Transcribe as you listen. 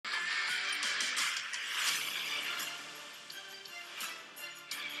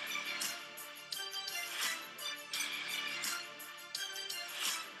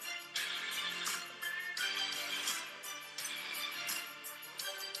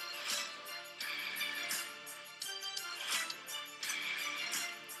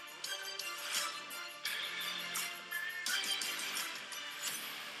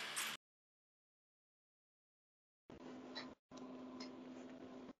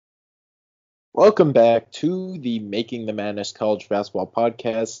Welcome back to the Making the Madness College Basketball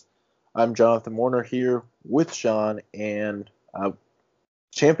Podcast. I'm Jonathan Warner here with Sean, and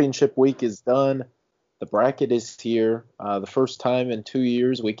championship week is done. The bracket is here. The first time in 2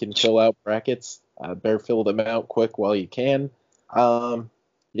 years we can fill out brackets. Better fill them out quick while you can.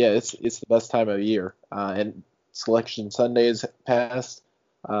 It's the best time of year. And Selection Sunday is past.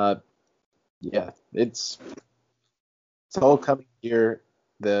 It's all coming here.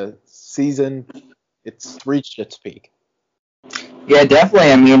 The season, it's reached its peak. Yeah,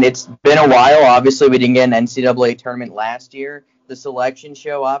 definitely. I mean, it's been a while. Obviously, we didn't get an NCAA tournament last year. The selection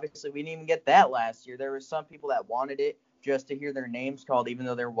show, obviously, we didn't even get that last year. There were some people that wanted it just to hear their names called, even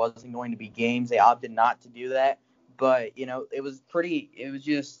though there wasn't going to be games. They opted not to do that. But, it was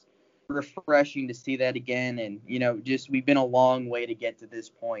just refreshing to see that again. And, we've been a long way to get to this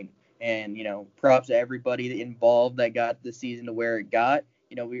point. And, props to everybody involved that got the season to where it got.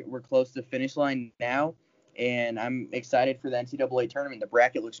 We're close to the finish line now, and I'm excited for the NCAA tournament. The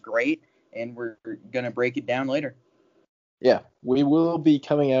bracket looks great, and we're going to break it down later. Yeah, we will be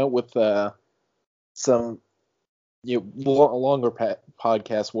coming out with some longer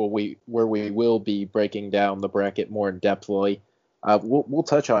podcast where we will be breaking down the bracket more in depthly. We'll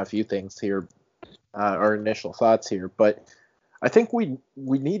touch on a few things here, our initial thoughts here, but I think we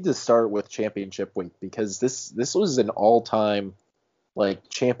need to start with championship week because this was an all-time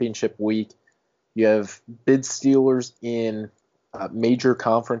championship week. You have bid stealers in major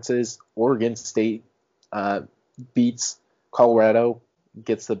conferences. Oregon State beats Colorado,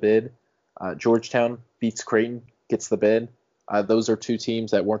 gets the bid. Georgetown beats Creighton, gets the bid. Those are two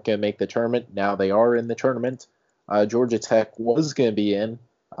teams that weren't going to make the tournament. Now they are in the tournament. Georgia Tech was going to be in,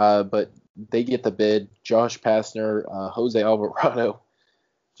 but they get the bid. Josh Pastner, Jose Alvarado,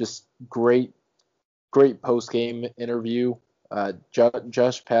 just great post-game interview.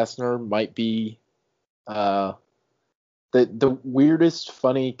 Josh Pastner might be the weirdest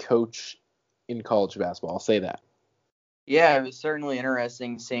funny coach in college basketball. I'll say that. Yeah, it was certainly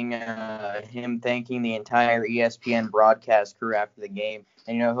interesting seeing him thanking the entire ESPN broadcast crew after the game.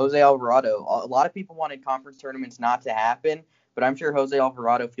 And, Jose Alvarado, a lot of people wanted conference tournaments not to happen, but I'm sure Jose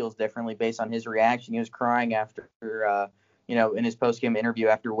Alvarado feels differently based on his reaction. He was crying after, in his post-game interview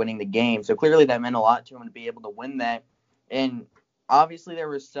after winning the game. So clearly that meant a lot to him to be able to win that. And obviously there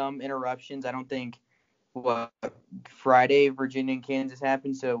was some interruptions. I don't think Friday Virginia and Kansas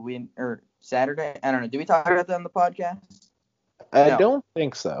happened, or Saturday. I don't know. Did we talk about that on the podcast? I don't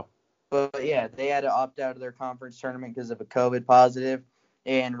think so. But yeah, they had to opt out of their conference tournament because of a COVID positive.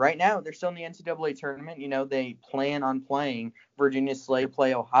 And right now they're still in the NCAA tournament. They plan on playing. Virginia's slated to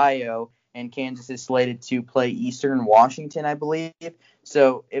play Ohio, and Kansas is slated to play Eastern Washington, I believe.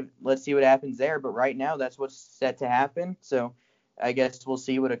 So let's see what happens there. But right now that's what's set to happen. So I guess we'll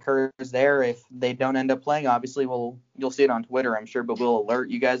see what occurs there. If they don't end up playing, obviously you'll see it on Twitter, I'm sure, but we'll alert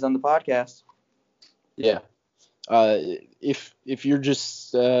you guys on the podcast. Yeah. If you're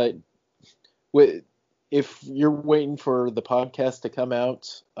just if you're waiting for the podcast to come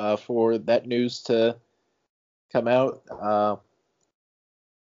out, for that news to come out,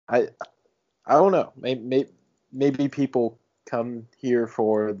 I don't know. Maybe people come here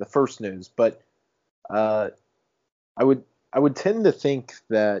for the first news, but I would tend to think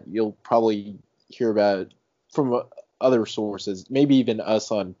that you'll probably hear about it from other sources, maybe even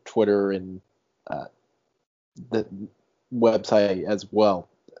us on Twitter and the website as well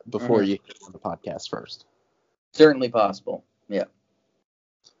before you get on the podcast first. Certainly possible. Yeah.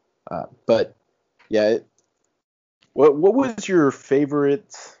 But yeah, what was your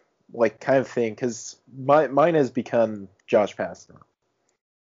favorite kind of thing? Because mine has become Josh Pastner.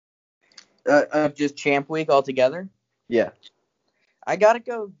 Just Champ Week altogether? Yeah. I got to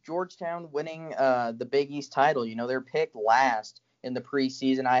go Georgetown winning the Big East title. They're picked last in the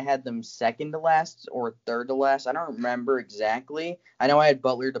preseason. I had them second to last or third to last. I don't remember exactly. I know I had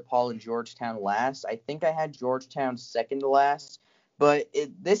Butler, DePaul, and Georgetown last. I think I had Georgetown second to last. But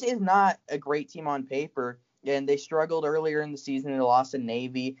this is not a great team on paper. And they struggled earlier in the season. They lost to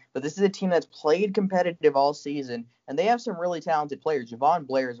Navy. But this is a team that's played competitive all season. And they have some really talented players. Javon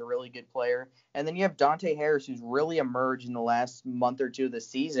Blair is a really good player. And then you have Dante Harris, who's really emerged in the last month or two of the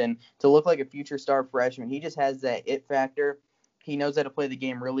season to look like a future star freshman. He just has that it factor. He knows how to play the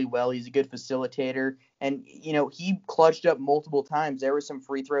game really well. He's a good facilitator. And, he clutched up multiple times. There were some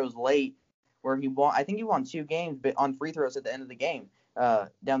free throws late where I think he won 2 games but on free throws at the end of the game.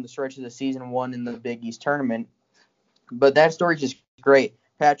 Down the stretch of the season, one in the Big East tournament. But that story's just great.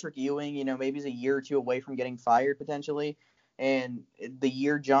 Patrick Ewing, maybe he's a year or two away from getting fired potentially. And the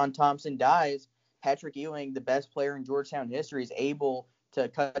year John Thompson dies, Patrick Ewing, the best player in Georgetown history, is able to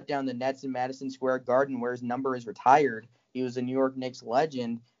cut down the nets in Madison Square Garden, where his number is retired. He was a New York Knicks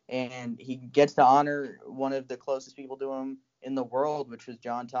legend, and he gets to honor one of the closest people to him in the world, which was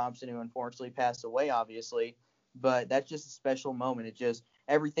John Thompson, who unfortunately passed away, obviously. But that's just a special moment. It just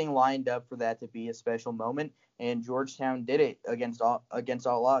everything lined up for that to be a special moment, and Georgetown did it against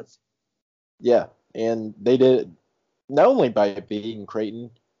all odds. Yeah, and they did it not only by beating Creighton,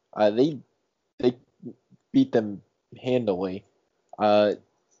 they beat them handily,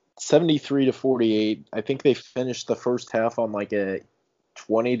 73-48. I think they finished the first half on like a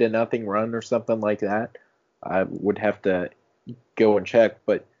 20-0 run or something like that. I would have to go and check,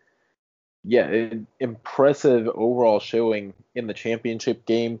 but yeah, impressive overall showing in the championship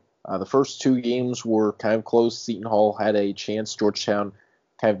game. The first two games were kind of close. Seton Hall had a chance. Georgetown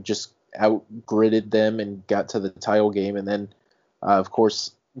kind of just out-gridded them and got to the title game. And then, of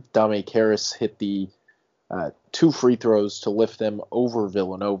course, Dominic Harris hit the 2 free throws to lift them over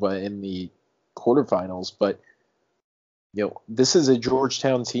Villanova in the quarterfinals. But, this is a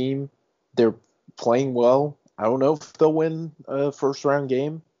Georgetown team. They're playing well. I don't know if they'll win a first-round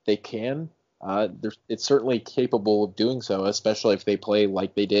game. They can. It's certainly capable of doing so, especially if they play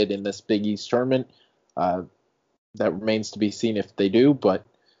like they did in this Big East tournament. That remains to be seen if they do, but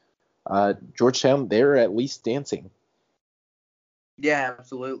Georgetown, they're at least dancing. Yeah,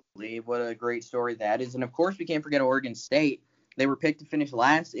 absolutely. What a great story that is. And, of course, we can't forget Oregon State. They were picked to finish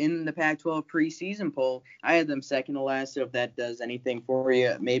last in the Pac-12 preseason poll. I had them second to last, so if that does anything for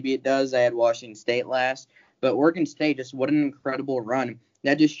you, maybe it does. I had Washington State last. But Oregon State, just what an incredible run.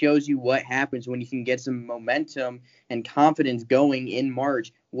 That just shows you what happens when you can get some momentum and confidence going in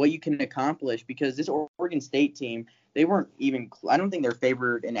March, what you can accomplish. Because this Oregon State team, they weren't even – I don't think they're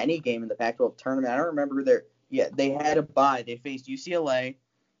favored in any game in the Pac-12 tournament. I don't remember they had a bye. They faced UCLA,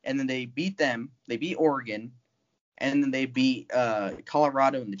 and then they beat them. They beat Oregon, and then they beat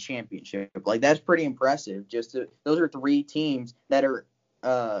Colorado in the championship. Like, that's pretty impressive. Those are 3 teams that are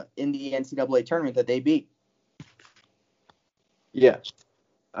in the NCAA tournament that they beat. Yeah.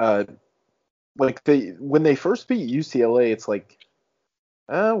 When they first beat UCLA, it's like,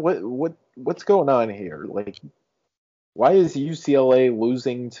 what's going on here? Like, why is UCLA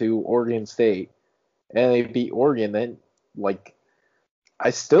losing to Oregon State? And they beat Oregon. Then, like,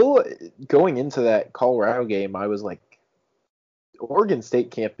 I still, going into that Colorado game, I was like, Oregon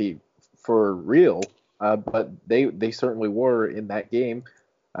State can't be for real. But they certainly were in that game.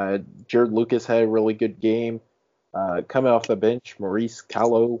 Jared Lucas had a really good game. Coming off the bench, Maurice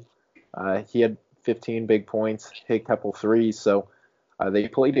Callow, he had 15 big points, hit a couple threes. So they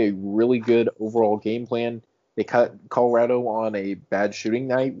played a really good overall game plan. They cut Colorado on a bad shooting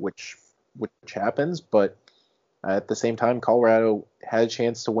night, which happens. But at the same time, Colorado had a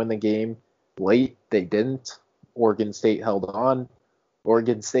chance to win the game late. They didn't. Oregon State held on.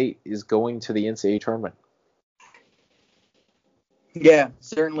 Oregon State is going to the NCAA tournament. Yeah,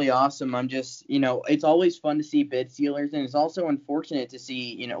 certainly awesome. I'm just, it's always fun to see bid sealers, and it's also unfortunate to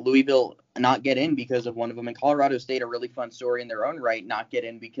see, Louisville not get in because of one of them. And Colorado State, a really fun story in their own right, not get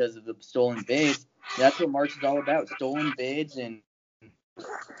in because of the stolen bids. That's what March is all about, stolen bids and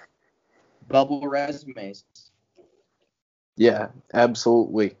bubble resumes. Yeah,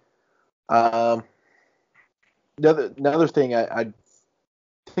 absolutely. Another thing, I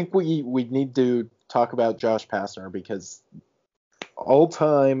think we need to talk about Josh Pastner, because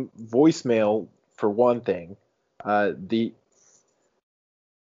all-time voicemail, for one thing, the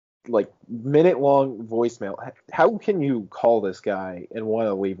minute-long voicemail. How can you call this guy and want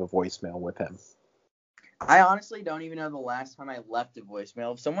to leave a voicemail with him? I honestly don't even know the last time I left a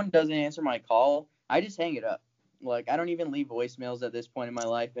voicemail. If someone doesn't answer my call, I just hang it up. Like, I don't even leave voicemails at this point in my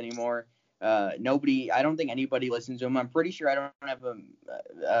life anymore. I don't think anybody listens to them. I'm pretty sure I don't have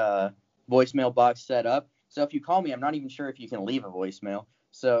a voicemail box set up. So if you call me, I'm not even sure if you can leave a voicemail.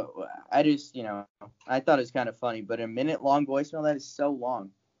 So I just, I thought it was kind of funny. But a minute-long voicemail, that is so long.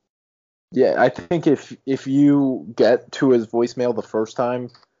 Yeah, I think if you get to his voicemail the first time,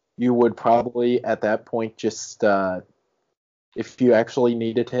 you would probably at that point just, if you actually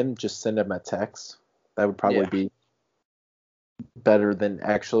needed him, just send him a text. That would probably be better than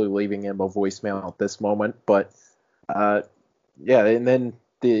actually leaving him a voicemail at this moment. But and then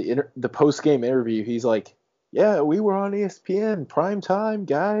the post-game interview, he's like, yeah, we were on ESPN, prime time,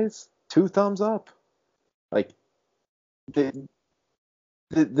 guys, 2 thumbs up. Like,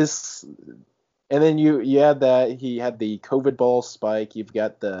 this, and then you add that he had the COVID ball spike, you've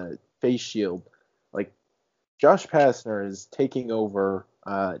got the face shield. Like, Josh Pastner is taking over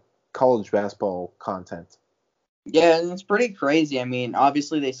college basketball content. Yeah, and it's pretty crazy. I mean,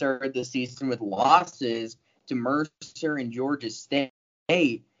 obviously they started the season with losses to Mercer and Georgia State.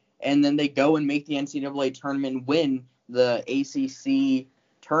 State, and then they go and make the NCAA tournament and win the ACC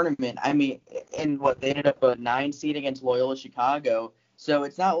tournament. I mean, and what, they ended up a 9 seed against Loyola Chicago. So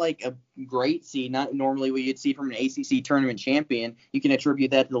it's not like a great seed, not normally what you'd see from an ACC tournament champion. You can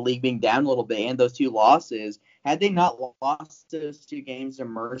attribute that to the league being down a little bit and those 2 losses. Had they not lost those 2 games to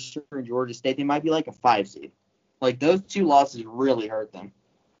Mercer and Georgia State, they might be like a 5 seed. Like, those 2 losses really hurt them.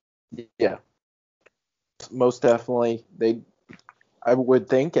 Yeah, most definitely. I would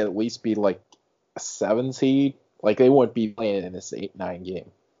think, at least be like a 7 seed. Like, they wouldn't be playing in this 8-9 game.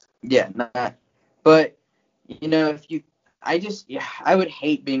 Yeah, not. But I would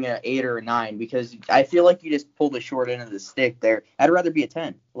hate being an 8 or a 9 because I feel like you just pull the short end of the stick there. I'd rather be a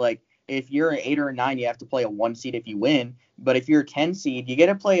 10. Like, if you're an 8 or a 9, you have to play a 1 seed if you win. But if you're a 10 seed, you get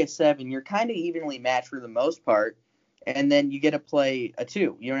to play a 7. You're kind of evenly matched for the most part. And then you get to play a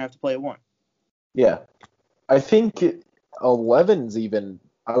 2. You don't have to play a 1. Yeah. I think 11's even,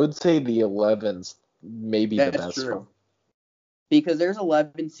 I would say the 11's maybe the best true. one. Because there's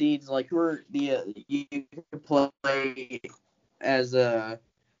 11 seeds, like, who are you could play as a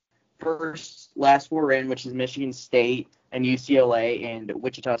last 4 in, which is Michigan State and UCLA and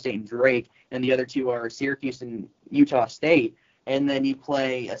Wichita State and Drake, and the other 2 are Syracuse and Utah State. And then you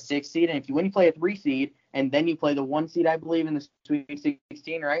play a 6 seed, and if you win, you play a 3 seed, and then you play the 1 seed, I believe, in the Sweet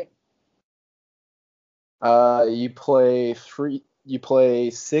 16, right? You play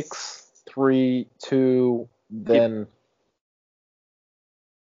 6, 3, 2, then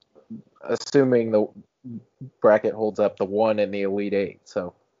assuming the bracket holds up, the 1 in the Elite 8.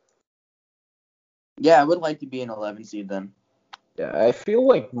 So yeah, I would like to be an 11 seed then. Yeah, I feel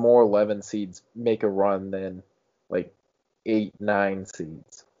like more 11 seeds make a run than like 8, 9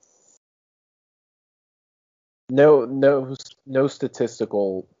 seeds. No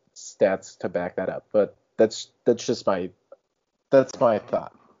statistical stats to back that up, but that's just my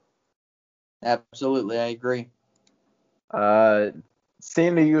thought. Absolutely, I agree.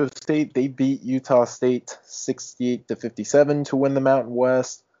 San Diego State, they beat Utah State 68-57 to win the Mountain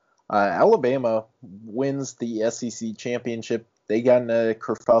West. Alabama wins the SEC championship. They got in a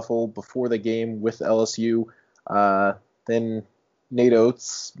kerfuffle before the game with LSU. Then Nate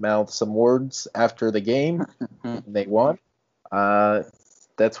Oates mouthed some words after the game, and they won. You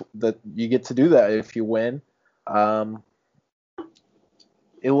get to do that if you win.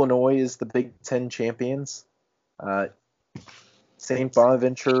 Illinois is the Big Ten champions. St.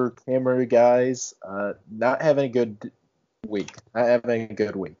 Bonaventure, Camry guys, not having a good week.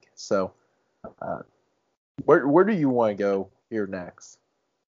 So, where do you want to go here next?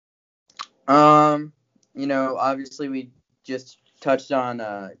 Obviously we just touched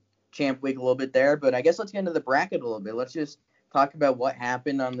on Champ Week a little bit there, but I guess let's get into the bracket a little bit. Let's just talk about what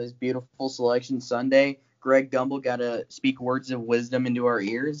happened on this beautiful Selection Sunday. Greg Gumbel got to speak words of wisdom into our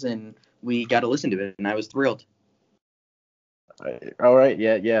ears, and we got to listen to it, and I was thrilled. All right,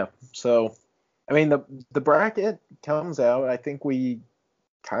 yeah. So, I mean, the bracket comes out. I think we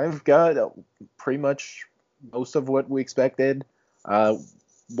kind of got pretty much most of what we expected.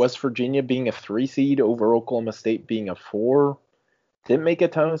 West Virginia being a 3 seed over Oklahoma State being a 4 didn't make a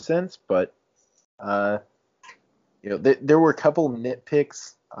ton of sense, but there were a couple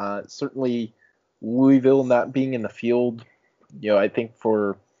nitpicks. Certainly, Louisville not being in the field. I think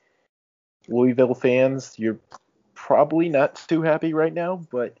for Louisville fans, you're probably not too happy right now,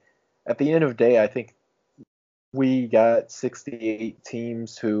 but at the end of the day, I think we got 68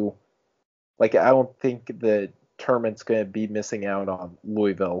 teams who, like, I don't think the tournament's going to be missing out on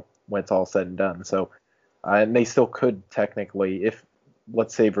Louisville when it's all said and done. So, and they still could technically, if,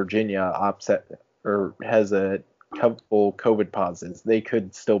 let's say, Virginia opts or has a couple COVID positives, they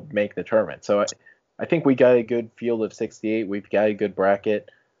could still make the tournament. So I think we got a good field of 68. We've got a good bracket.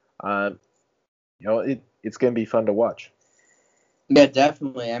 It's going to be fun to watch. Yeah,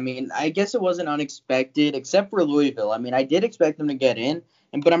 definitely. I mean, I guess it wasn't unexpected, except for Louisville. I mean, I did expect them to get in,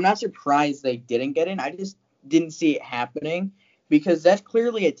 but I'm not surprised they didn't get in. I just didn't see it happening because that's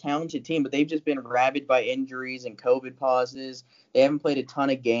clearly a talented team, but they've just been ravaged by injuries and COVID pauses. They haven't played a ton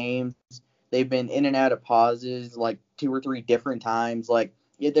of games. They've been in and out of pauses like 2 or 3 different times. Like,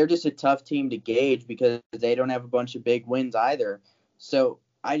 yeah, they're just a tough team to gauge because they don't have a bunch of big wins either. So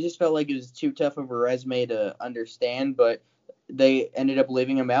I just felt like it was too tough of a resume to understand, but they ended up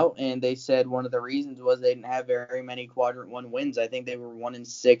leaving him out, and they said one of the reasons was they didn't have very many Quadrant 1 wins. I think they were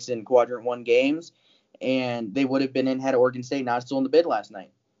 1-6 in Quadrant 1 games, and they would have been in had Oregon State not still in the bid last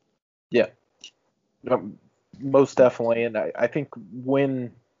night. Yeah, most definitely. And I think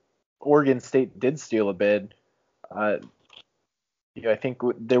when Oregon State did steal a bid, I think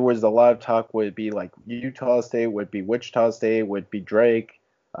there was a lot of talk would it be like Utah State, would it be Wichita State, would it be Drake.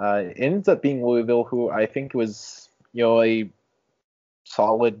 It ends up being Louisville, who I think was a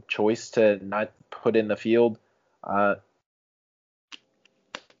solid choice to not put in the field. I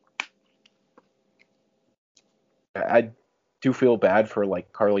do feel bad for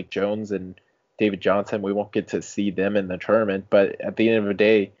like Carlik Jones and David Johnson. We won't get to see them in the tournament, but at the end of the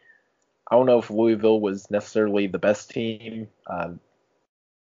day, I don't know if Louisville was necessarily the best team.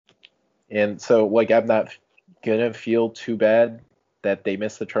 And so, like, I'm not gonna feel too bad that they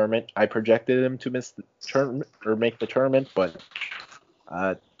missed the tournament. I projected them to miss the tournament or make the tournament, but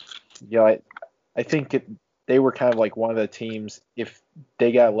uh, I think they were kind of like one of the teams. If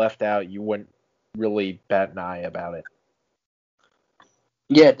they got left out, you wouldn't really bat an eye about it.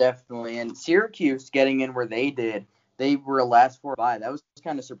 Yeah, definitely. And Syracuse getting in where they did, they were a last four by. That was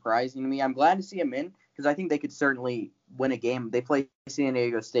kind of surprising to me. I'm glad to see them in because I think they could certainly win a game. They play San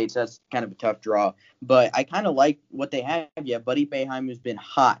Diego State, so that's kind of a tough draw. But I kind of like what they have. Yeah, Buddy Boeheim has been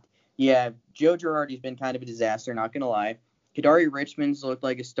hot. Yeah, Joe Girardi's been kind of a disaster, not going to lie. Kadari Richmond's looked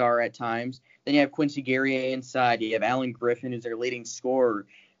like a star at times. Then you have Quincy Guerrier inside. You have Alan Griffin, who's their leading scorer.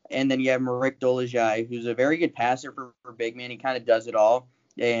 And then you have Marek Dolezaj, who's a very good passer for big man. He kind of does it all.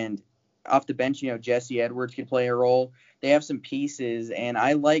 And off the bench, Jesse Edwards could play a role. They have some pieces, and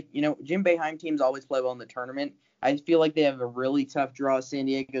I like, Jim Boeheim teams always play well in the tournament. I feel like they have a really tough draw at San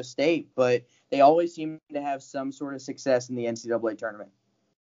Diego State, but they always seem to have some sort of success in the NCAA tournament.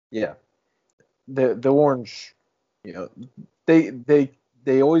 Yeah, the Orange,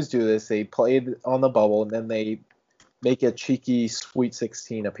 they always do this. They play on the bubble, and then they make a cheeky Sweet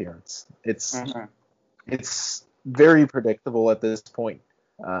 16 appearance. It's very predictable at this point.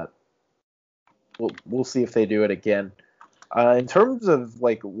 We'll see if they do it again. In terms of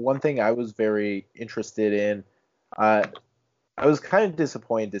like one thing I was very interested in, I was kind of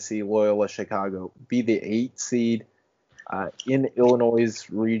disappointed to see Loyola Chicago be the 8th seed in Illinois'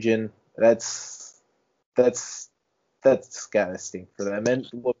 region. That's gotta stink for them. And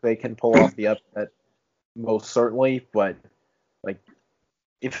look, they can pull off the upset most certainly, but like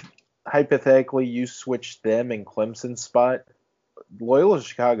if hypothetically you switch them and Clemson's spot, Loyola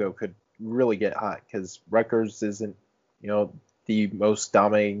Chicago could really get hot because Rutgers isn't, the most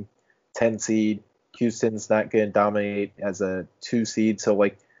dominating 10 seed. Houston's not going to dominate as a 2 seed. So,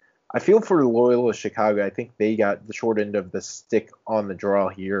 like, I feel for Loyola Chicago. I think they got the short end of the stick on the draw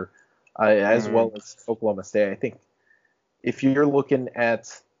here, as well as Oklahoma State. I think if you're looking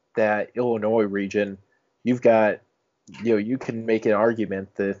at that Illinois region, you've got, you can make an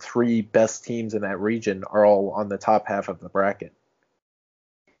argument the 3 best teams in that region are all on the top half of the bracket.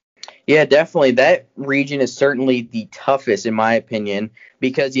 Yeah, definitely. That region is certainly the toughest, in my opinion,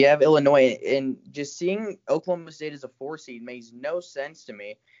 because you have Illinois, and just seeing Oklahoma State as a 4 seed makes no sense to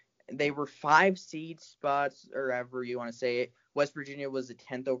me. They were 5 seed spots, or however you want to say it. West Virginia was the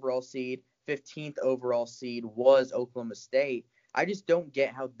 10th overall seed. 15th overall seed was Oklahoma State. I just don't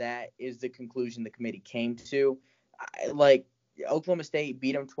get how that is the conclusion the committee came to. Oklahoma State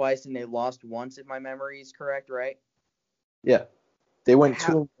beat them twice, and they lost once, if my memory is correct, right? Yeah. They went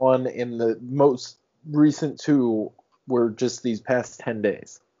 2-1 in the most recent 2 were just these past 10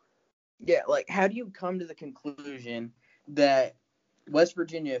 days. Yeah, how do you come to the conclusion that West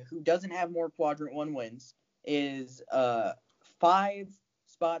Virginia, who doesn't have more quadrant 1 wins, is 5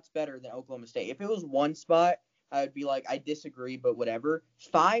 spots better than Oklahoma State? If it was 1 spot, I would be like, I disagree, but whatever.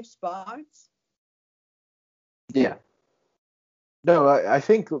 5 spots? Yeah. No, I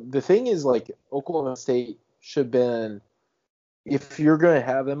think the thing is, like, Oklahoma State should have been, if you're going to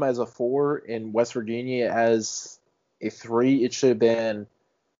have them as a 4 and West Virginia as a 3, it should have been,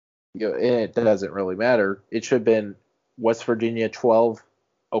 and it doesn't really matter. It should have been West Virginia 12,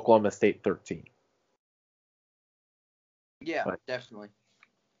 Oklahoma State 13. Yeah, definitely.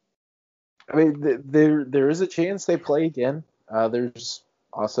 I mean, there is a chance they play again. There's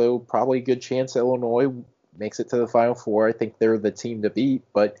also probably a good chance Illinois makes it to the Final Four. I think they're the team to beat,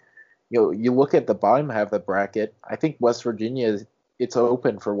 but you look at the bottom half of the bracket, I think West Virginia, it's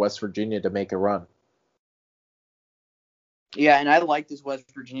open for West Virginia to make a run. Yeah, and I like this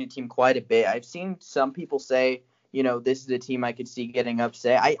West Virginia team quite a bit. I've seen some people say, this is a team I could see getting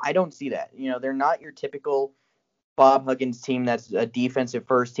upset. I don't see that. They're not your typical Bob Huggins team that's a defensive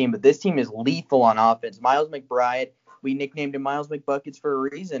first team, but this team is lethal on offense. Miles McBride, we nicknamed him Miles McBuckets for a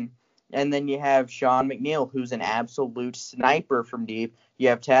reason. And then you have Sean McNeil, who's an absolute sniper from deep. You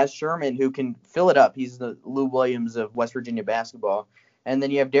have Taz Sherman, who can fill it up. He's the Lou Williams of West Virginia basketball. And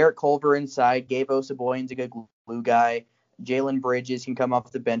then you have Derek Culver inside. Gabe Osaboyan's a good glue guy. Jalen Bridges can come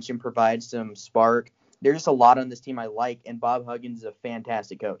off the bench and provide some spark. there's just a lot on this team I like, and Bob Huggins is a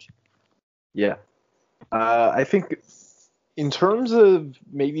fantastic coach. Yeah. I think in terms of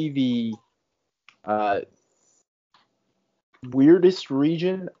maybe the weirdest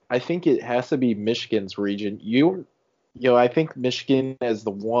region, I think it has to be Michigan's region. I think Michigan as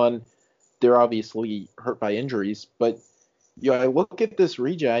the one, they're obviously hurt by injuries, but I look at this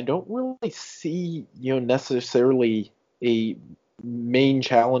region, I don't really see necessarily a main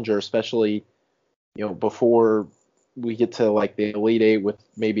challenger, especially before we get to like the Elite Eight with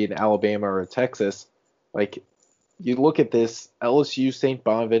maybe an Alabama or a Texas. Like you look at this LSU, St.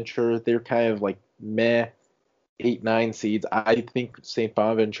 Bonaventure, they're kind of like meh 8-9 seeds. I think St.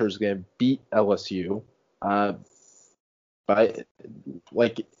 Bonaventure is going to beat LSU. By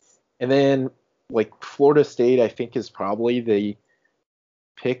like, and then like Florida State, I think is probably the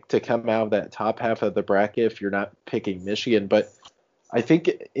pick to come out of that top half of the bracket if you're not picking Michigan. But I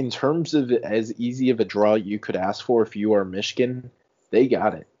think in terms of as easy of a draw you could ask for if you are Michigan, they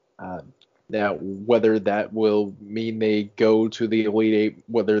got it. Now, whether that will mean they go to the Elite Eight,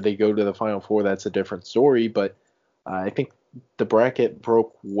 whether they go to the Final Four, that's a different story. But I think the bracket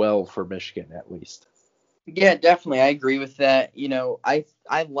broke well for Michigan, at least. Yeah, definitely. I agree with that.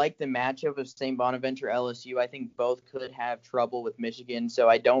 I like the matchup of St. Bonaventure LSU. I think both could have trouble with Michigan, so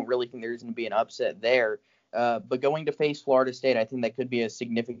I don't really think there's going to be an upset there. But going to face Florida State, I think that could be a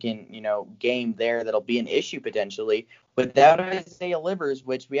significant, game there that'll be an issue potentially. Without Isaiah Livers,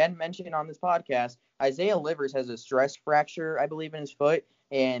 which we hadn't mentioned on this podcast, Isaiah Livers has a stress fracture, I believe, in his foot,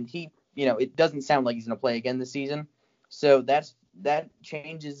 and he, it doesn't sound like he's going to play again this season. So that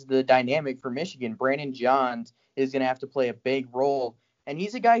changes the dynamic for Michigan. Brandon Johns is going to have to play a big role, and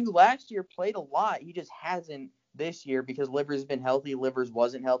he's a guy who last year played a lot. He just hasn't this year because Livers has been healthy. Livers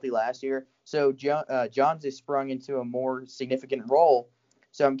wasn't healthy last year, so Johns has sprung into a more significant role.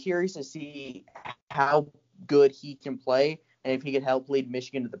 So I'm curious to see how good he can play and if he could help lead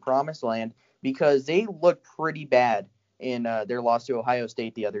Michigan to the promised land, because they looked pretty bad in their loss to Ohio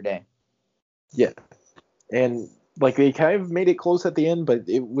State the other day. Yeah, and like they kind of made it close at the end, but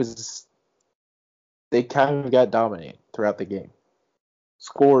they kind of got dominated throughout the game.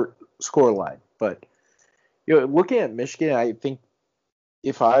 Score line. But looking at Michigan, I think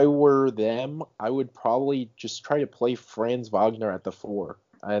if I were them, I would probably just try to play Franz Wagner at the 4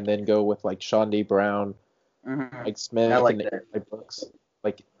 and then go with like Sean D. Brown, Mike Smith, and that. Brooks.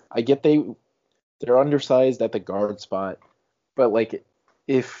 Like I get they're undersized at the guard spot, but like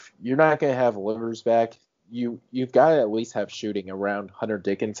if you're not gonna have Livers back, you've got to at least have shooting around Hunter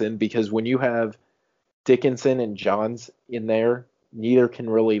Dickinson, because when you have Dickinson and Johns in there, neither can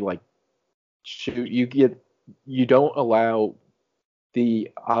really like shoot. You don't allow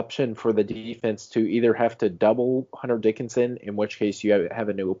the option for the defense to either have to double Hunter Dickinson, in which case you have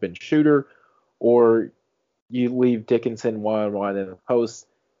an open shooter, or you leave Dickinson one-on-one in the post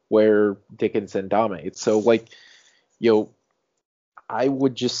where Dickinson dominates. So like, I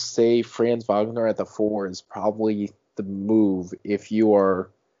would just say Franz Wagner at the 4 is probably the move if you are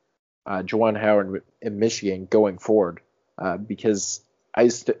Juwan Howard in Michigan going forward, because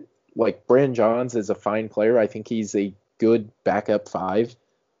like Brandon Johns is a fine player. I think he's a good backup 5.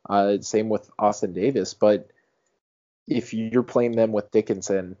 Same with Austin Davis, but if you're playing them with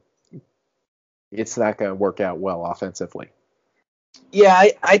Dickinson, it's not going to work out well offensively. Yeah,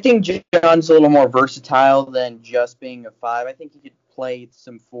 I think John's a little more versatile than just being a 5. I think he could play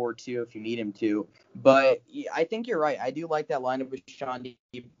some 4-2 if you need him to. But I think you're right. I do like that lineup with Sean D.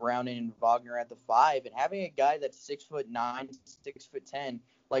 Brown and Wagner at the 5, and having a guy that's 6'9", 6'10",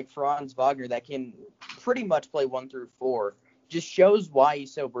 like Franz Wagner that can pretty much play 1 through 4 just shows why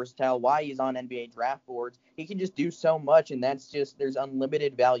he's so versatile, why he's on NBA draft boards. He can just do so much, and there's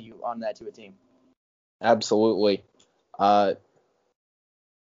unlimited value on that to a team. Absolutely.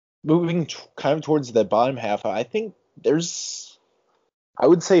 Moving kind of towards the bottom half, I think I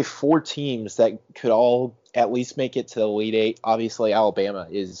would say 4 teams that could all at least make it to the Elite Eight. Obviously, Alabama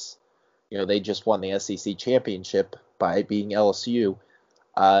is, they just won the SEC championship by beating LSU.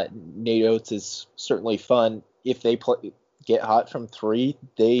 Nate Oates is certainly fun. If they get hot from 3,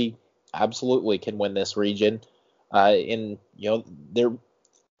 they absolutely can win this region. If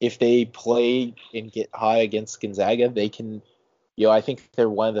they play and get high against Gonzaga, they can. I think they're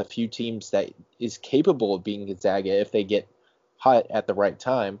one of the few teams that is capable of beating Gonzaga if they get hot at the right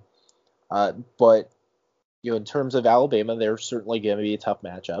time. But in terms of Alabama, they're certainly going to be a tough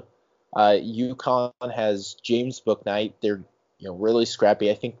matchup. UConn has James Bouknight. They're really scrappy.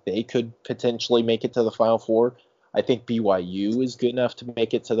 I think they could potentially make it to the Final Four. I think BYU is good enough to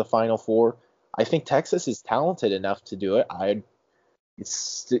make it to the Final Four. I think Texas is talented enough to do it.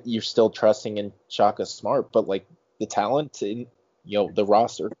 you're still trusting in Shaka Smart, but like the talent in the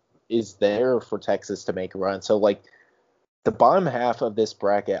roster is there for Texas to make a run. So like the bottom half of this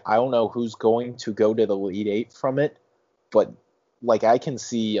bracket, I don't know who's going to go to the Elite Eight from it, but like I can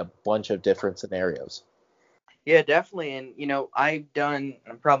see a bunch of different scenarios. Yeah, definitely. And, I'm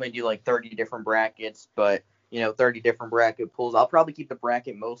probably do like 30 different brackets, but, 30 different bracket pools. I'll probably keep the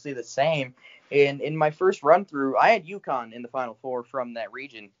bracket mostly the same. And in my first run through, I had UConn in the Final Four from that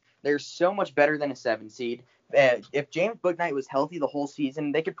region. They're so much better than a 7 seed. If James Bouknight was healthy the whole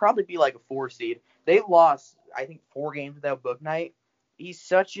season, they could probably be like a 4 seed. They lost, I think, 4 games without Bouknight. He's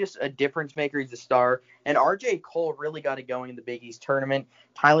such just a difference maker. He's a star. And R.J. Cole really got it going in the Big East tournament.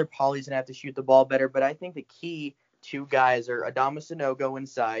 Tyler Polley's going to have to shoot the ball better. But I think the key two guys are Adama Sanogo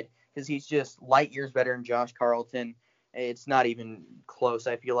inside, because he's just light years better than Josh Carlton. It's not even close.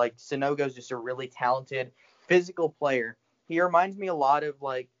 I feel like Sanogo's just a really talented physical player. He reminds me a lot of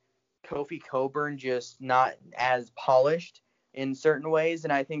like Kofi Coburn, just not as polished in certain ways.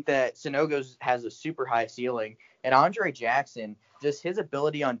 And I think that Sanogo has a super high ceiling. And Andre Jackson, just his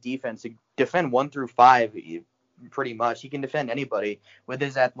ability on defense to defend 1 through 5, pretty much. He can defend anybody with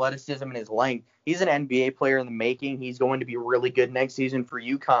his athleticism and his length. He's an NBA player in the making. He's going to be really good next season for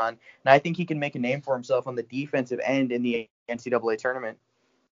UConn. And I think he can make a name for himself on the defensive end in the NCAA tournament.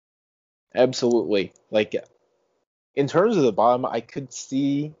 Absolutely. Like, in terms of the bottom, I could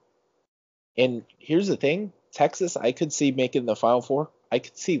see, and here's the thing, Texas, I could see making the Final Four. I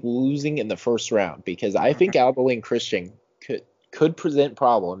could see losing in the first round, because I think Abilene Christian could present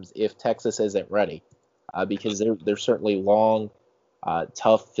problems if Texas isn't ready, because they're certainly long,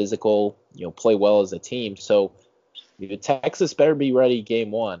 tough, physical, play well as a team. So Texas better be ready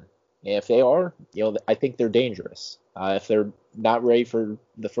game one. And if they are, I think they're dangerous. If they're not ready for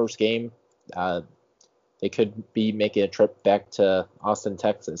the first game, they could be making a trip back to Austin,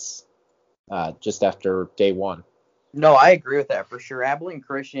 Texas, just after day one. No, I agree with that for sure. Abilene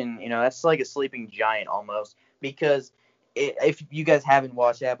Christian, that's like a sleeping giant almost, because if you guys haven't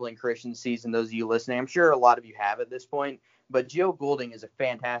watched Abilene Christian season, those of you listening, I'm sure a lot of you have at this point, but Joe Goulding is a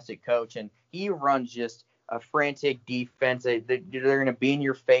fantastic coach, and he runs just a frantic defense. They're going to be in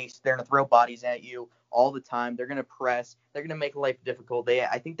your face. They're going to throw bodies at you all the time. They're going to press. They're going to make life difficult.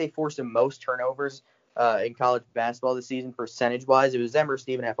 I think they forced the most turnovers in college basketball this season percentage-wise. It was them or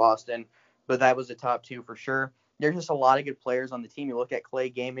Stephen F. Austin, but that was the top two for sure. There's just a lot of good players on the team. You look at Clay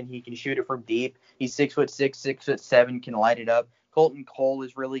Gaiman, he can shoot it from deep. He's 6'6", 6'7", can light it up. Colton Cole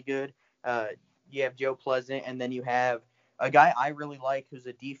is really good. You have Joe Pleasant, and then you have a guy I really like who's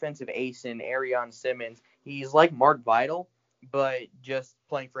a defensive ace in Arion Simmons. He's like Mark Vidal, but just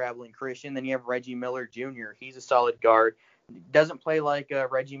playing for Abilene Christian. Then you have Reggie Miller Jr. He's a solid guard. Doesn't play like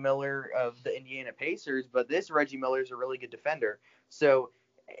Reggie Miller of the Indiana Pacers, but this Reggie Miller is a really good defender. So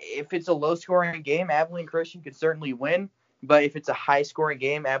if it's a low-scoring game, Abilene Christian could certainly win. But if it's a high-scoring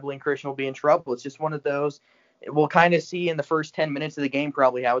game, Abilene Christian will be in trouble. It's just one of those. We'll kind of see in the first 10 minutes of the game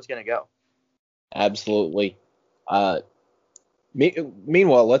probably how it's going to go. Absolutely.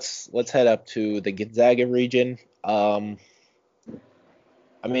 Meanwhile, let's head up to the Gonzaga region. I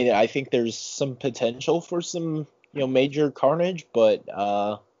think there's some potential for some major carnage, but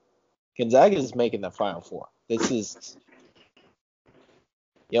Gonzaga is making the Final Four. This is.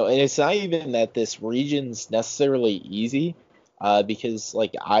 And it's not even that this region's necessarily easy, because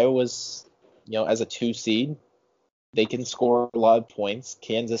like Iowa's, as a 2 seed, they can score a lot of points.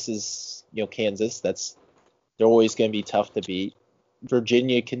 Kansas is, Kansas. They're always going to be tough to beat.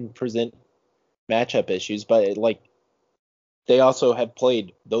 Virginia can present matchup issues, but they also have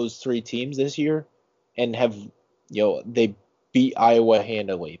played those 3 teams this year, and have, they beat Iowa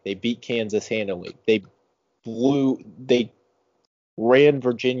handily. They beat Kansas handily. They ran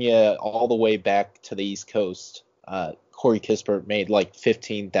Virginia all the way back to the East Coast. Corey Kispert made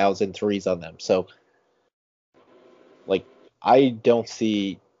 15,000 threes on them. So, I don't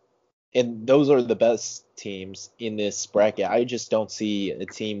see, and those are the best teams in this bracket. I just don't see a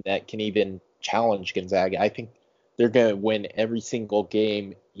team that can even challenge Gonzaga. I think they're going to win every single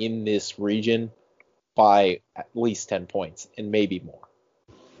game in this region by at least 10 points and maybe more.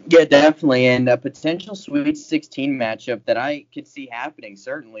 Yeah, definitely. And a potential Sweet 16 matchup that I could see happening,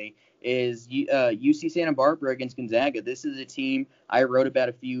 certainly, is UC Santa Barbara against Gonzaga. This is a team I wrote about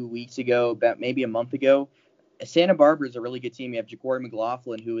a few weeks ago, about maybe a month ago. Santa Barbara is a really good team. You have Ja'Cory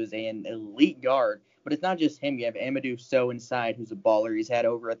McLaughlin, who is an elite guard. But it's not just him. You have Amadou Sow inside, who's a baller. He's had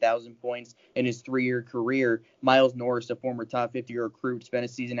over 1,000 points in his 3-year career. Miles Norris, a former top 50 recruit, spent a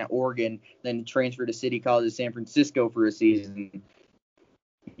season at Oregon, then transferred to City College of San Francisco for a season.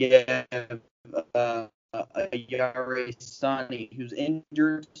 You have a Yare Sani, who's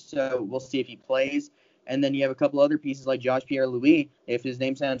injured, so we'll see if he plays. And then you have a couple other pieces like Josh Pierre-Louis. If his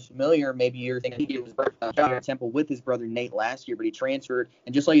name sounds familiar, maybe you're thinking he was at Temple with his brother Nate last year, but he transferred.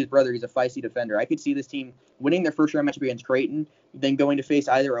 And just like his brother, he's a feisty defender. I could see this team winning their first round matchup against Creighton, then going to face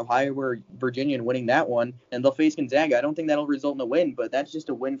either Ohio or Virginia and winning that one. And they'll face Gonzaga. I don't think that'll result in a win, but that's just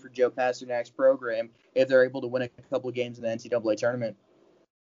a win for Joe Pasternak's program if they're able to win a couple of games in the NCAA tournament.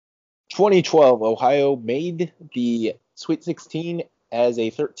 2012, Ohio made the Sweet 16 as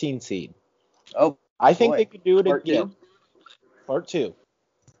a 13 seed. Oh, I think they could do it Part again. two? Part 2.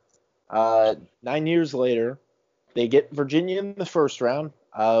 9 years later, they get Virginia in the first round.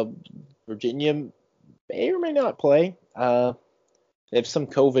 Virginia may or may not play. They have some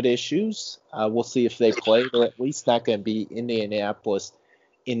COVID issues. We'll see if they play. They're at least not going to be in Indianapolis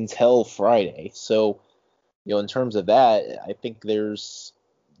until Friday. So, in terms of that, I think there's,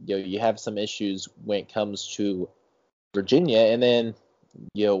 you have some issues when it comes to Virginia. And then,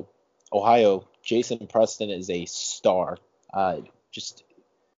 Ohio, Jason Preston is a star.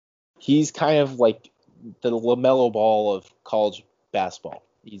 He's kind of like the LaMelo Ball of college basketball.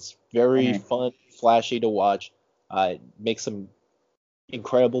 He's very fun, flashy to watch. Makes some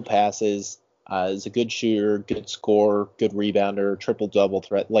incredible passes. Is a good shooter, good scorer, good rebounder, triple-double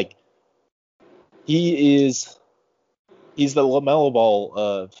threat. He's the LaMelo Ball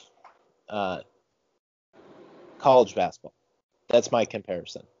of college basketball. That's my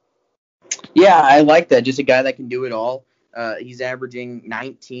comparison. Yeah, I like that. Just a guy that can do it all. He's averaging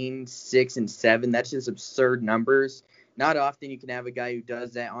 19, 6, and 7. That's just absurd numbers. Not often you can have a guy who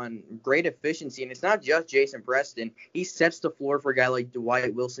does that on great efficiency. And it's not just Jason Preston. He sets the floor for a guy like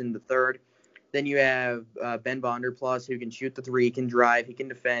Dwight Wilson III. Then you have Ben Vonderplas, who can shoot the three, he can drive, he can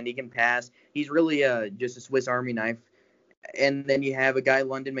defend, he can pass. He's really just a Swiss Army knife. And then you have a guy,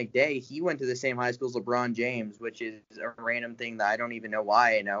 London McDay. He went to the same high school as LeBron James, which is a random thing that I don't even know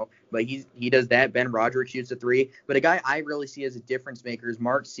why I know. But he does that. Ben Roderick shoots a three. But a guy I really see as a difference maker is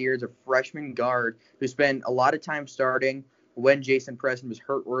Mark Sears, a freshman guard who spent a lot of time starting when Jason Preston was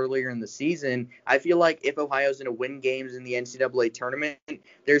hurt earlier in the season. I feel like if Ohio's going to win games in the NCAA tournament,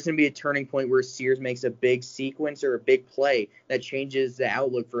 there's going to be a turning point where Sears makes a big sequence or a big play that changes the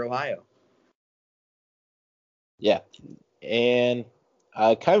outlook for Ohio. Yeah. And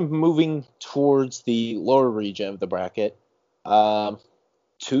kind of moving towards the lower region of the bracket,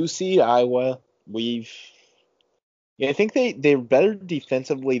 2 seed Iowa. I think they're better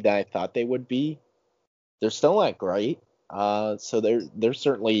defensively than I thought they would be. They're still not great, so they're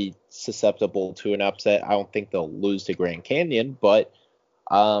certainly susceptible to an upset. I don't think they'll lose to Grand Canyon, but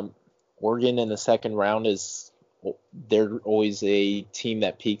Oregon in the second round they're always a team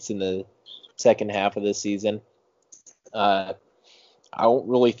that peaks in the second half of the season. I don't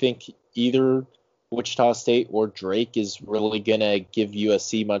really think either Wichita State or Drake is really going to give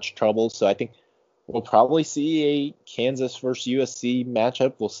USC much trouble. So I think we'll probably see a Kansas versus USC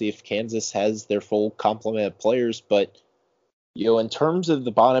matchup. We'll see if Kansas has their full complement of players. But, in terms of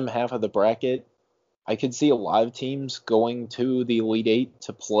the bottom half of the bracket, I could see a lot of teams going to the Elite Eight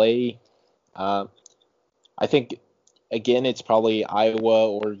to play. I think, again, it's probably Iowa,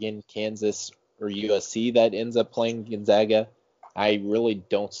 Oregon, Kansas, or USC that ends up playing Gonzaga. I really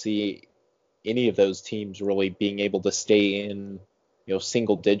don't see any of those teams really being able to stay in,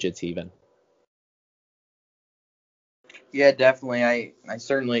 single digits even. Yeah, definitely. I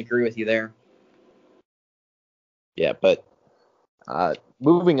certainly agree with you there. Yeah, but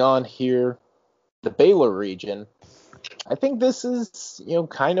moving on here, the Baylor region. I think this is,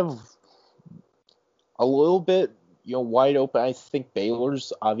 kind of a little bit, wide open. I think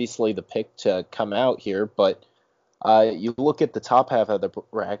Baylor's obviously the pick to come out here, but you look at the top half of the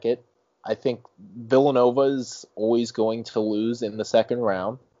bracket, I think Villanova is always going to lose in the second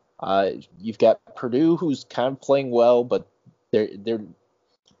round. You've got Purdue, who's kind of playing well, but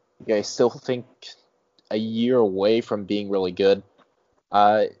I still think a year away from being really good.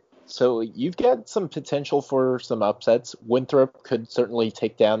 So you've got some potential for some upsets. Winthrop could certainly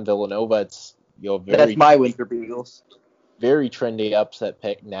take down Villanova. It's that's my Winthrop Eagles. Very trendy upset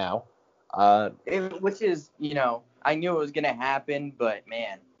pick now. Which is, I knew it was going to happen, but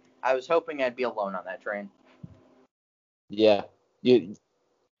man, I was hoping I'd be alone on that train. Yeah, you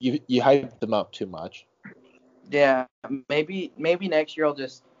hyped them up too much. Yeah, maybe next year I'll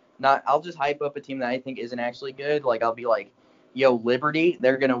just hype up a team that I think isn't actually good. Like I'll be like, Liberty,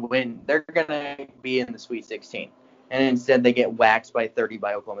 they're gonna win. They're gonna be in the Sweet 16, and instead they get waxed by 30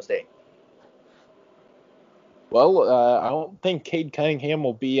 by Oklahoma State. Well, I don't think Cade Cunningham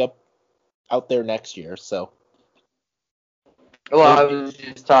will be out there next year, so. Well, I was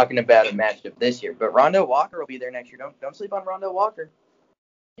just talking about a matchup this year, but Rondo Walker will be there next year. Don't sleep on Rondo Walker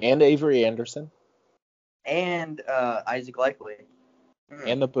And Avery Anderson. and Isaac Likely.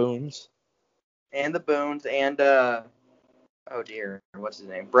 And the Boones. And the Boones and oh dear, what's his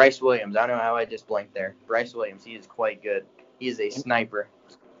name? Bryce Williams. I don't know how I just blanked there. Bryce Williams. He is quite good. He is a sniper.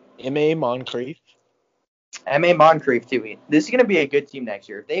 M.A. Moncrief. M.A. Moncrief too. This is gonna be a good team next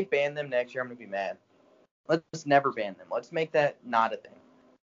year. If they ban them next year, I'm gonna be mad. Let's never ban them. Let's make that not a thing.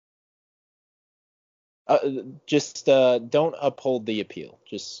 Just don't uphold the appeal.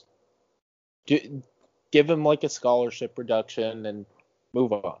 Just give them like a scholarship reduction and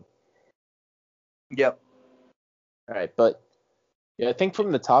move on. Yep. All right, but yeah, I think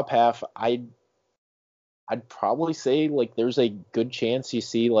from the top half, I'd probably say like there's a good chance you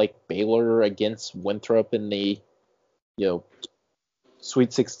see like Baylor against Winthrop in the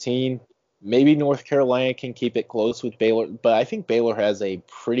Sweet 16. Maybe North Carolina can keep it close with Baylor, but I think Baylor has a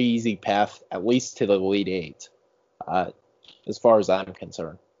pretty easy path, at least to the Elite Eight, as far as I'm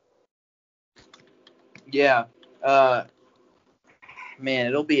concerned. Yeah. Man,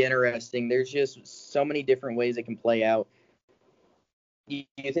 it'll be interesting. There's just so many different ways it can play out. You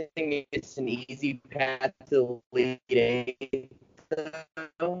think it's an easy path to Elite Eight,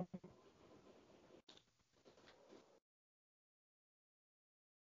 though?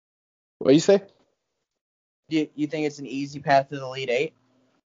 What do you say? You think it's an easy path to the Elite Eight?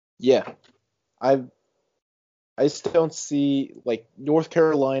 Yeah, I just don't see like North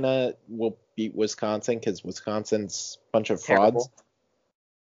Carolina will beat Wisconsin because Wisconsin's a bunch of frauds.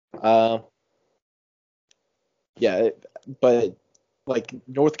 Yeah, but like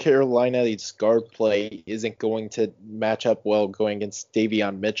North Carolina's guard play isn't going to match up well going against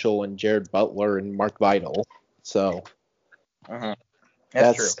Davion Mitchell and Jared Butler and Mark Vidal. So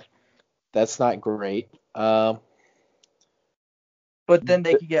That's true. That's not great. But then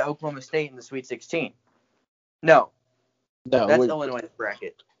they could get Oklahoma State in the Sweet 16. No, that's Illinois'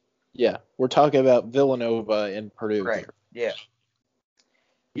 bracket. Yeah, we're talking about Villanova and Purdue. Right. Here.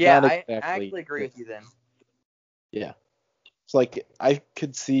 Yeah, I actually agree with you then. Yeah. It's like I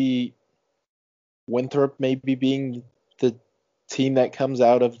could see Winthrop maybe being the team that comes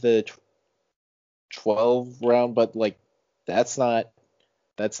out of the 12 round, but like that's not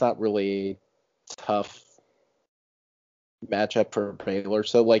really tough matchup for Baylor.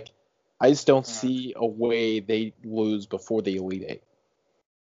 So like I just don't see a way they lose before the Elite Eight.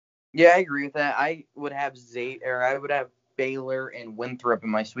 Yeah, I agree with that. I would have Baylor and Winthrop in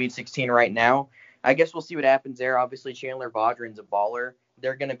my Sweet 16 right now. I guess we'll see what happens there. Obviously, Chandler Vaudrin's a baller.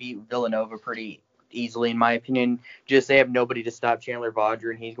 They're going to beat Villanova pretty easily, in my opinion. Just they have nobody to stop Chandler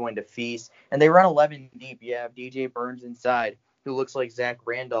Vaudrin. He's going to feast. And they run 11 deep. You have DJ Burns inside, who looks like Zach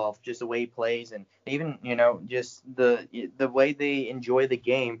Randolph, just the way he plays. And even, just the way they enjoy the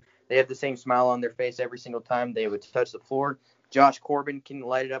game. They have the same smile on their face every single time they would touch the floor. Josh Corbin can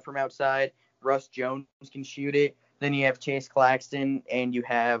light it up from outside. Russ Jones can shoot it. Then you have Chase Claxton, and you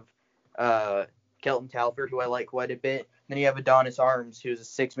have Kelton Talford, who I like quite a bit. Then you have Adonis Arms, who's a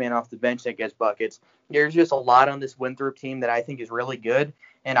six-man off the bench that gets buckets. There's just a lot on this Winthrop team that I think is really good,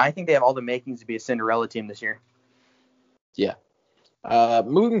 and I think they have all the makings to be a Cinderella team this year. Yeah.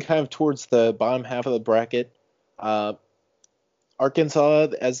 Moving kind of towards the bottom half of the bracket, Arkansas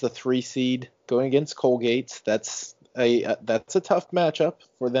as the 3 seed going against Colgate. That's a tough matchup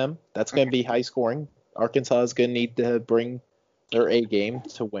for them. That's going to be high scoring. Arkansas is going to need to bring their A game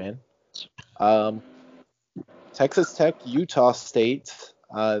to win. Texas Tech, Utah State.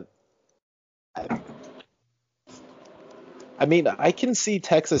 I mean, I can see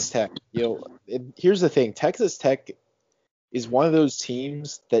Texas Tech. Here's the thing: Texas Tech is one of those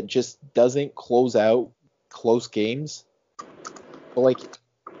teams that just doesn't close out close games. But like,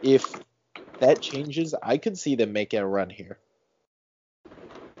 if that changes, I could see them make a run here.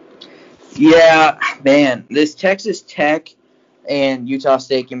 Yeah, man, this Texas Tech and Utah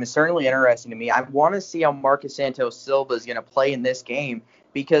State game is certainly interesting to me. I want to see how Marcus Santos Silva is going to play in this game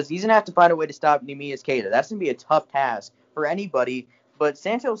because he's going to have to find a way to stop Neemias Queta. That's going to be a tough task for anybody. But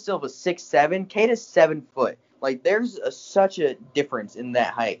Santos Silva's 6'7", Queta's 7 foot. Like, there's such a difference in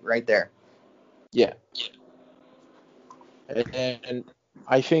that height right there. Yeah. And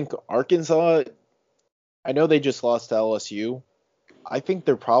I think Arkansas, I know they just lost to LSU. I think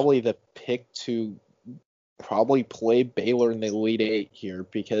they're probably the pick to probably play Baylor in the Elite Eight here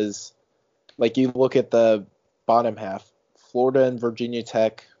because, like, you look at the bottom half, Florida and Virginia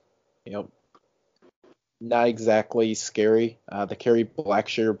Tech, not exactly scary. The Kerry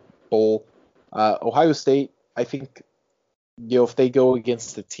Blackshear Bowl. Ohio State, I think, if they go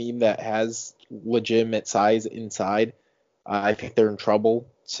against a team that has legitimate size inside, I think they're in trouble.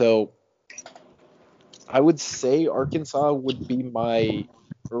 So I would say Arkansas would be my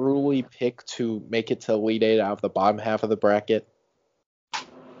early pick to make it to Elite Eight out of the bottom half of the bracket.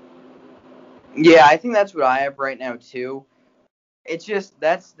 Yeah, I think that's what I have right now too. It's just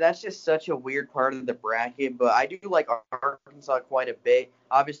that's just such a weird part of the bracket, but I do like Arkansas quite a bit.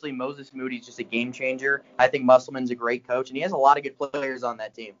 Obviously, Moses Moody's just a game changer. I think Musselman's a great coach, and he has a lot of good players on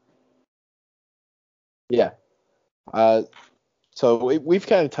that team. Yeah. So we've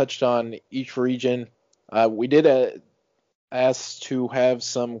kind of touched on each region. We did ask to have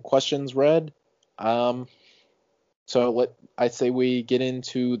some questions read. So I say we get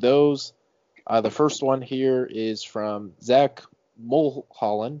into those. The first one here is from Zach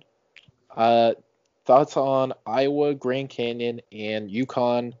Mulholland. Thoughts on Iowa, Grand Canyon, and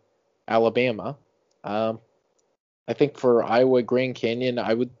UConn, Alabama. I think for Iowa, Grand Canyon,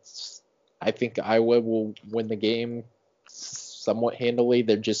 I think Iowa will win the game somewhat handily.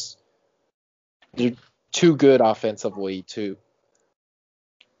 They're too good offensively to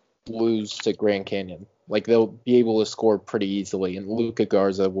lose to Grand Canyon. Like, they'll be able to score pretty easily, and Luka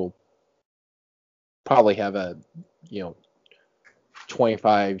Garza will probably have a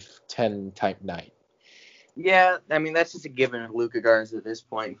 25-10 type night. Yeah, I mean that's just a given of Luka Garza at this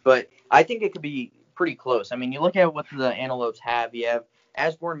point, but I think it could be pretty close. I mean, you look at what the Antelopes have. You have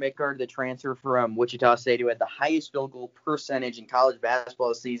Asborn Midgard, the transfer from Wichita State, who had the highest field goal percentage in college basketball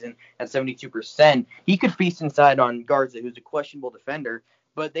this season at 72%. He could feast inside on Garza, who's a questionable defender,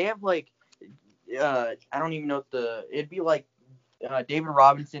 but they have I don't even know it'd be like David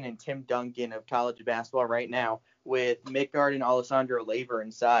Robinson and Tim Duncan of college basketball right now, with Midgard and Alessandro Laver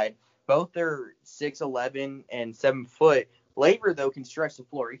inside. Both are 6'11" and 7 foot. Laver, though, can stretch the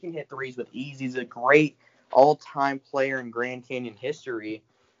floor. He can hit threes with ease. He's a great all-time player in Grand Canyon history.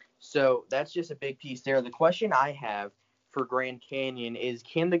 So that's just a big piece there. The question I have for Grand Canyon is,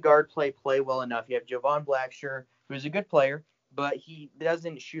 can the guard play well enough? You have Jovan Blacksher, who's a good player, but he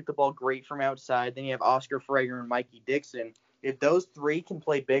doesn't shoot the ball great from outside. Then you have Oscar Frager and Mikey Dixon. If those three can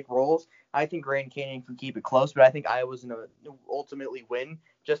play big roles, I think Grand Canyon can keep it close, but I think Iowa's going to ultimately win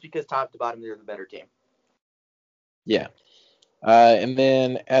just because top to bottom they're the better team. Yeah. And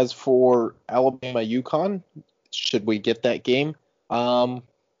then as for Alabama UConn, should we get that game? I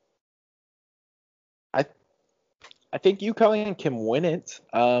think UConn can win it.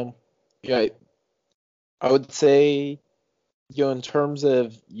 Yeah, I would say, in terms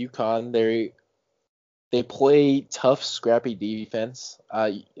of UConn, they play tough, scrappy defense.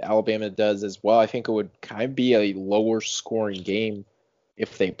 Alabama does as well. I think it would kind of be a lower scoring game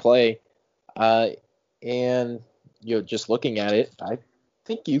if they play. And just looking at it, I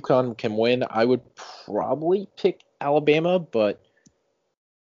think UConn can win. I would probably pick Alabama, but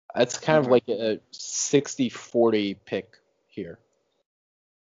that's kind of like a 60-40 pick here.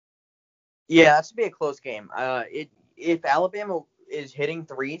 Yeah, that's to be a close game. If Alabama is hitting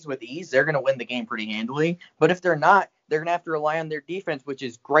threes with ease, they're going to win the game pretty handily. But if they're not, they're going to have to rely on their defense, which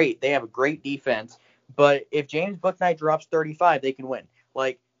is great. They have a great defense. But if James Bouknight drops 35, they can win.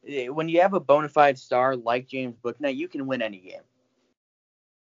 Like, when you have a bona fide star like James Bouknight, you can win any game.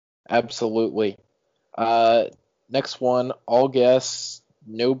 Absolutely. Next one, all gas,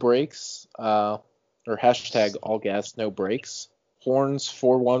 no breaks, or hashtag all gas, no breaks. Horns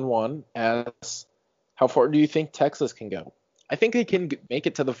 411 asks, how far do you think Texas can go? I think they can make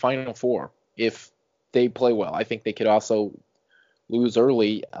it to the Final Four if they play well. I think they could also lose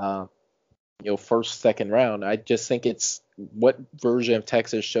early, first, second round. I just think it's what version of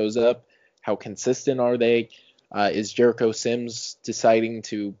Texas shows up. How consistent are they? Is Jericho Sims deciding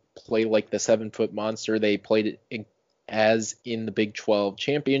to play like the 7-foot monster they played it as in the Big 12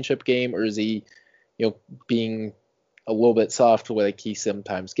 championship game, or is he, being a little bit soft like he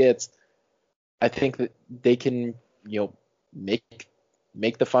sometimes gets? I think that they can,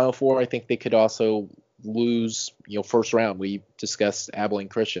 make the Final Four. I think they could also lose, first round. We discussed Abilene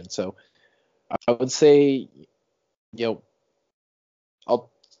Christian, so I would say,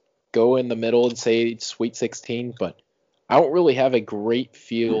 I'll go in the middle and say Sweet 16, but I don't really have a great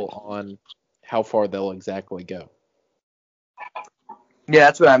feel on how far they'll exactly go. Yeah,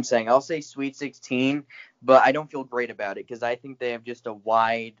 that's what I'm saying. I'll say Sweet 16, but I don't feel great about it because I think they have just a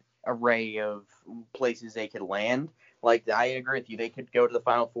wide array of places they could land. Like, I agree with you. They could go to the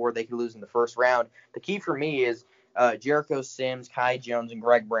Final Four. They could lose in the first round. The key for me is Jericho Sims, Kai Jones, and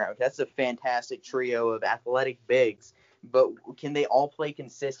Greg Brown. That's a fantastic trio of athletic bigs. But can they all play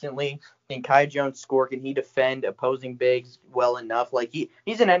consistently? Can Kai Jones score? Can he defend opposing bigs well enough? Like,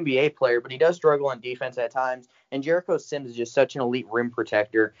 he's an NBA player, but he does struggle on defense at times. And Jericho Sims is just such an elite rim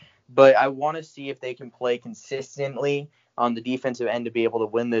protector. But I want to see if they can play consistently on the defensive end to be able to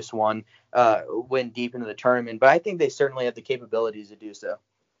win this one, win deep into the tournament. But I think they certainly have the capabilities to do so.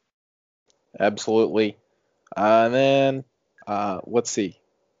 Absolutely. And then, let's see.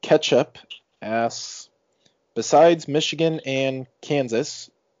 Ketchup asks, besides Michigan and Kansas,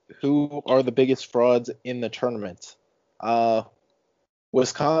 who are the biggest frauds in the tournament?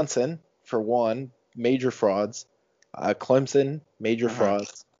 Wisconsin, for one, major frauds. Clemson, major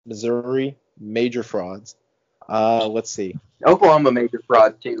frauds. Missouri, major frauds. Let's see. Oklahoma, major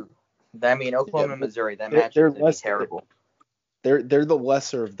fraud, too. I mean, Oklahoma and Missouri, that matchup is going to be terrible. They're the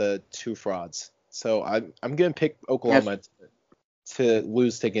lesser of the two frauds. So I'm going to pick Oklahoma to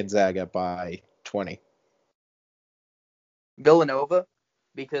lose to Gonzaga by 20. Villanova,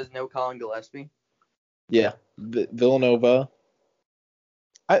 because no Colin Gillespie. Yeah, Villanova.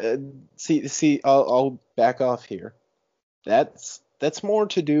 I'll back off here. That's more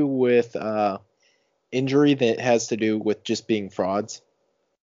to do with injury than it has to do with just being frauds.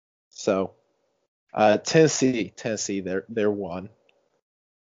 So Tennessee, they're one.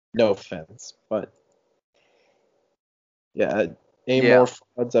 No offense, but yeah, more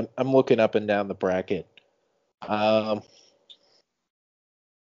frauds. I'm looking up and down the bracket.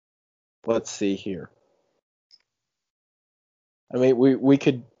 Let's see here. I mean, we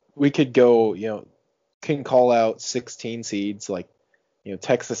could go, can call out 16 seeds like,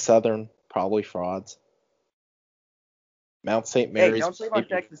 Texas Southern, probably frauds. Mount St. Mary's. Hey, don't sleep on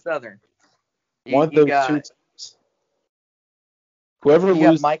Texas Southern. One of those two teams. Whoever you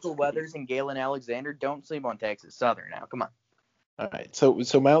got Michael Weathers and Galen Alexander. Don't sleep on Texas Southern now. Come on. All right.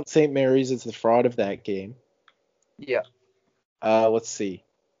 So Mount St. Mary's is the fraud of that game. Yeah. Let's see.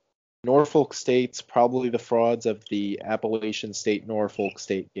 Norfolk State's probably the frauds of the Appalachian State Norfolk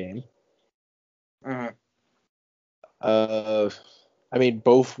State game. Mm-hmm. I mean,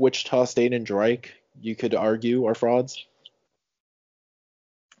 both Wichita State and Drake, you could argue, are frauds.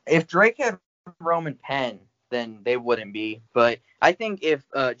 If Drake had Roman Penn, then they wouldn't be. But I think if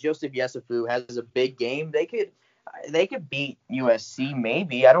Joseph Yesufu has a big game, they could beat USC.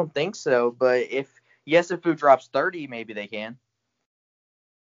 Maybe. I don't think so. But if Yesufu drops 30, maybe they can.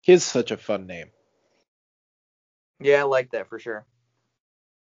 He has such a fun name. Yeah, I like that for sure.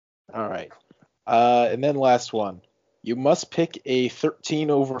 All right. And then last one. You must pick a 13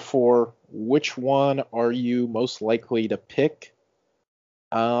 over 4. Which one are you most likely to pick?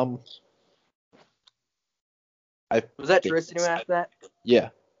 Was that Tristan who asked that? Yeah.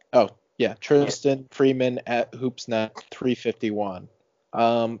 Oh, yeah. Tristan Freeman at HoopsNet 351.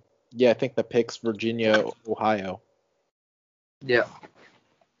 Yeah, I think the pick's Virginia, Ohio. Yeah.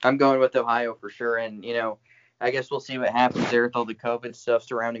 I'm going with Ohio for sure. And, I guess we'll see what happens there with all the COVID stuff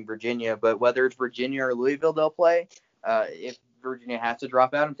surrounding Virginia. But whether it's Virginia or Louisville they'll play, if Virginia has to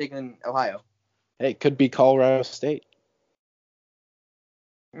drop out, I'm taking Ohio. Hey, it could be Colorado State.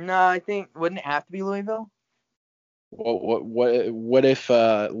 No, I think, wouldn't it have to be Louisville? What if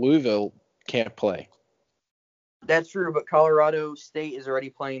Louisville can't play? That's true, but Colorado State is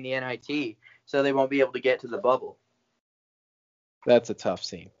already playing the NIT, so they won't be able to get to the bubble. That's a tough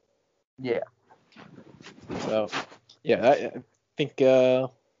scene. Yeah. So, yeah, I think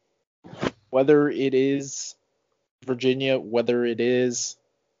whether it is Virginia, whether it is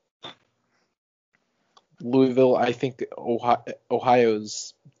Louisville, I think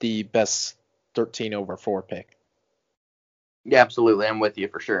Ohio's the best 13 over 4 pick. Yeah, absolutely. I'm with you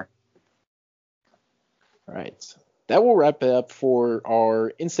for sure. All right. That will wrap it up for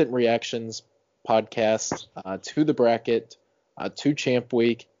our instant reactions podcast to the bracket, to Champ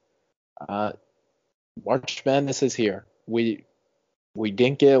Week. March Madness is here. We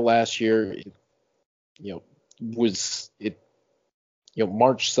didn't get it last year.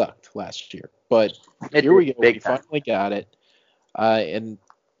 March sucked last year, but here we go. We finally got it, and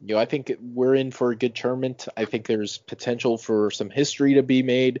I think we're in for a good tournament. I think there's potential for some history to be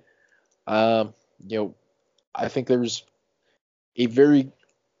made. I think there's a very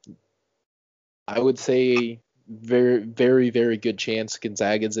very, very good chance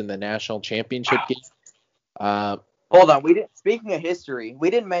Gonzaga's in the national championship game. Hold on, speaking of history, we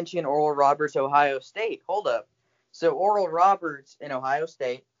didn't mention Oral Roberts, Ohio State. Hold up. So Oral Roberts in Ohio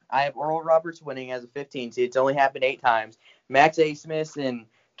State, I have Oral Roberts winning as a 15 seed. It's only happened 8 times. Max Abmas and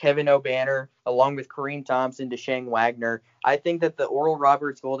Kevin O'Banner, along with Kareem Thompson, Deshang Wagner. I think that the Oral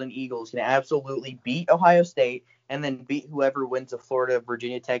Roberts Golden Eagles can absolutely beat Ohio State and then beat whoever wins the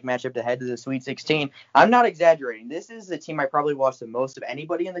Florida-Virginia Tech matchup to head to the Sweet 16. I'm not exaggerating. This is the team I probably watched the most of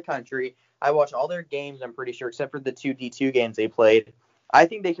anybody in the country. I watched all their games, I'm pretty sure, except for the 2 D2 games they played. I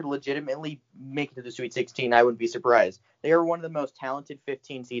think they could legitimately make it to the Sweet 16. I wouldn't be surprised. They are one of the most talented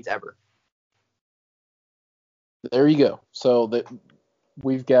 15 seeds ever. there you go. So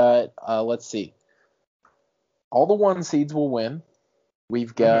we've got, let's see, all the 1 seeds will win.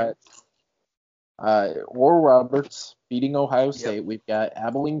 We've got Oral Roberts beating Ohio State. Yep. We've got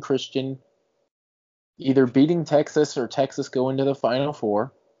Abilene Christian either beating Texas or Texas going to the Final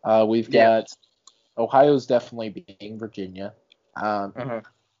Four. We've got Ohio's definitely beating Virginia.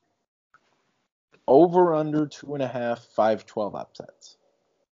 Over under 2.5, 5-12 upsets.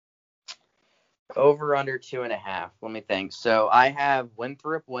 Over under 2.5. Let me think. So I have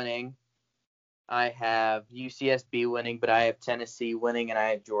Winthrop winning. I have UCSB winning, but I have Tennessee winning, and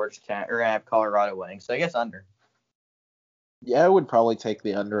I have Georgetown, or I have Colorado winning. So I guess under. Yeah, I would probably take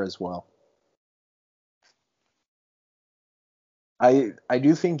the under as well. I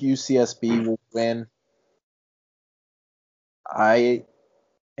do think UCSB will win. And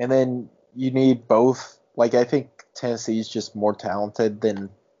then you need both. Like, I think Tennessee's just more talented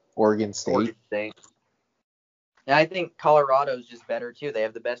than Oregon State. And I think Colorado's just better, too. They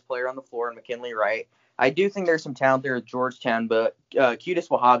have the best player on the floor in McKinley Wright. I do think there's some talent there at Georgetown, but Qudus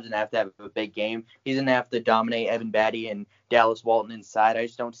Wahab's going to have a big game. He's going to have to dominate Evan Batty and Dallas Walton inside. I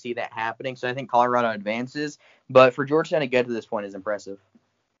just don't see that happening, so I think Colorado advances. But for Georgetown to get to this point is impressive.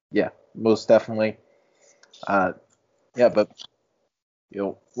 Yeah, most definitely. But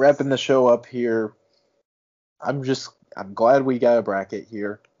wrapping the show up here, I'm glad we got a bracket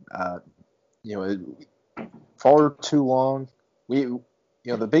here. Far too long.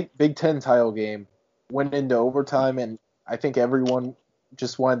 The Big Ten title game went into overtime, and I think everyone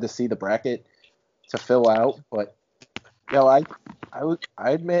just wanted to see the bracket to fill out. But I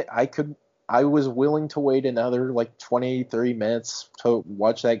admit I was willing to wait another 23 minutes to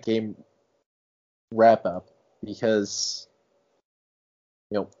watch that game wrap up because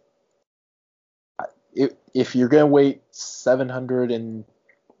if you're gonna wait 700 and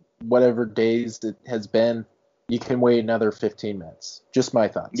whatever days it has been, you can wait another 15 minutes. Just my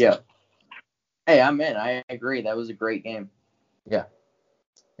thoughts. Yeah. Hey, I'm in. I agree. That was a great game. Yeah.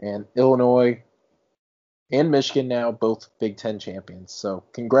 And Illinois and Michigan now both Big Ten champions. So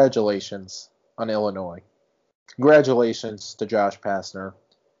congratulations on Illinois. Congratulations to Josh Pastner.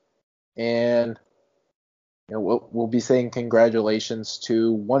 And we'll be saying congratulations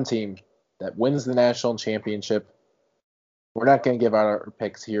to one team that wins the national championship. We're not going to give out our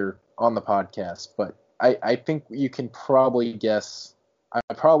picks here on the podcast, but I think you can probably guess.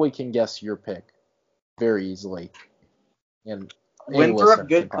 I probably can guess your pick very easily. And Winthrop,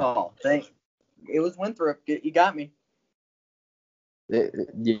 good call. It was Winthrop. You got me.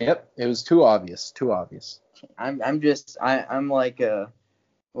 Yep, it was too obvious. I'm like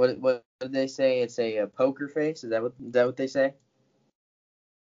what did they say? It's a poker face. Is that what they say?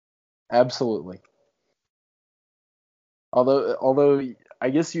 Absolutely. Although I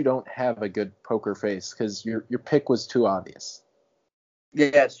guess you don't have a good poker face because your pick was too obvious.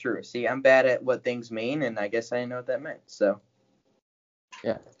 Yeah, that's true. See, I'm bad at what things mean, and I guess I didn't know what that meant. So.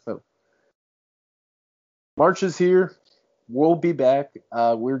 Yeah. So March is here. We'll be back.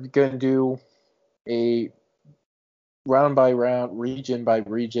 We're going to do a round by round, region by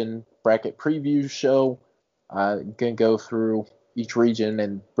region bracket preview show. Going to go through each region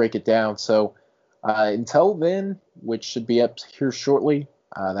and break it down. So until then, which should be up here shortly,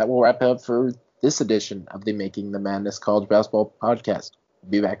 that will wrap it up for this edition of the Making the Madness College Basketball Podcast.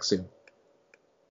 Be back soon.